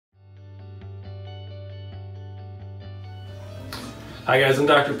Hi guys, I'm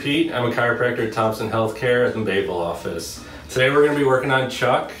Dr. Pete. I'm a chiropractor at Thompson Healthcare at the Bayville office. Today we're going to be working on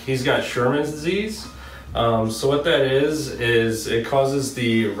Chuck. He's got Scheuermann's disease. So what that is it causes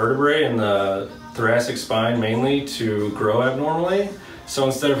the vertebrae in the thoracic spine mainly to grow abnormally. So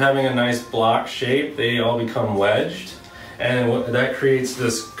instead of having a nice block shape, they all become wedged. And that creates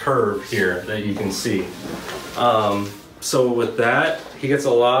this curve here that you can see. So with that, he gets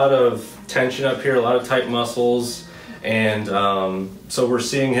a lot of tension up here, a lot of tight muscles. And so we're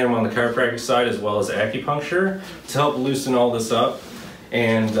seeing him on the chiropractic side as well as acupuncture to help loosen all this up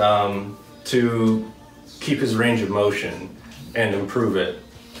and to keep his range of motion and improve it.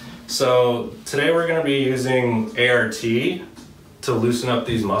 So today we're going to be using A.R.T to loosen up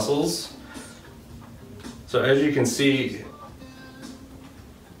these muscles. So as you can see,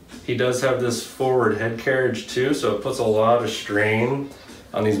 he does have this forward head carriage too, so it puts a lot of strain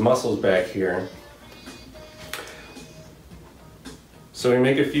on these muscles back here. So we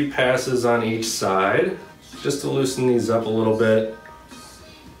make a few passes on each side just to loosen these up a little bit.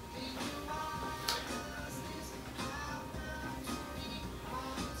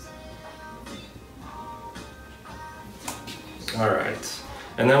 All right,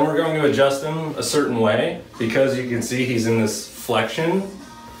 and then we're going to adjust him a certain way because you can see he's in this flexion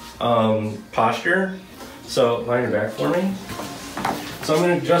posture. So lie your back for me. So I'm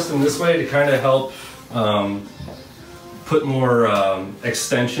going to adjust him this way to kind of help put more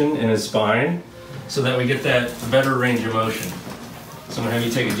extension in his spine so that we get that better range of motion. So I'm going to have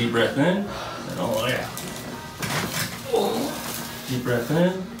you take a deep breath in and all the way out. Deep breath in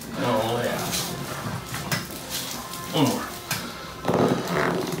and all the way out. One more.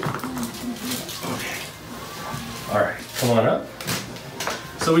 Okay. All right, come on up.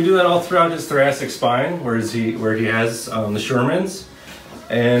 So we do that all throughout his thoracic spine where he has the Scheuermann's.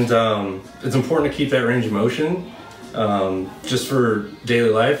 And it's important to keep that range of motion just for daily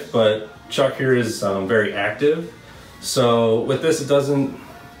life, but Chuck here is very active. So with this, it doesn't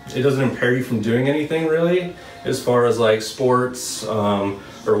impair you from doing anything really, as far as like sports or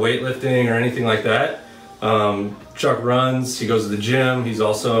weightlifting or anything like that. Chuck runs, he goes to the gym, he's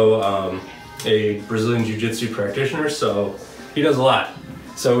also a Brazilian Jiu-Jitsu practitioner, so he does a lot.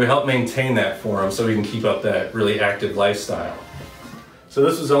 So we help maintain that for him so he can keep up that really active lifestyle. So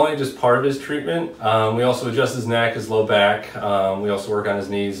this was only just part of his treatment. We also adjust his neck, his low back. We also work on his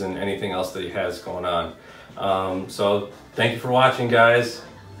knees and anything else that he has going on. So thank you for watching, guys.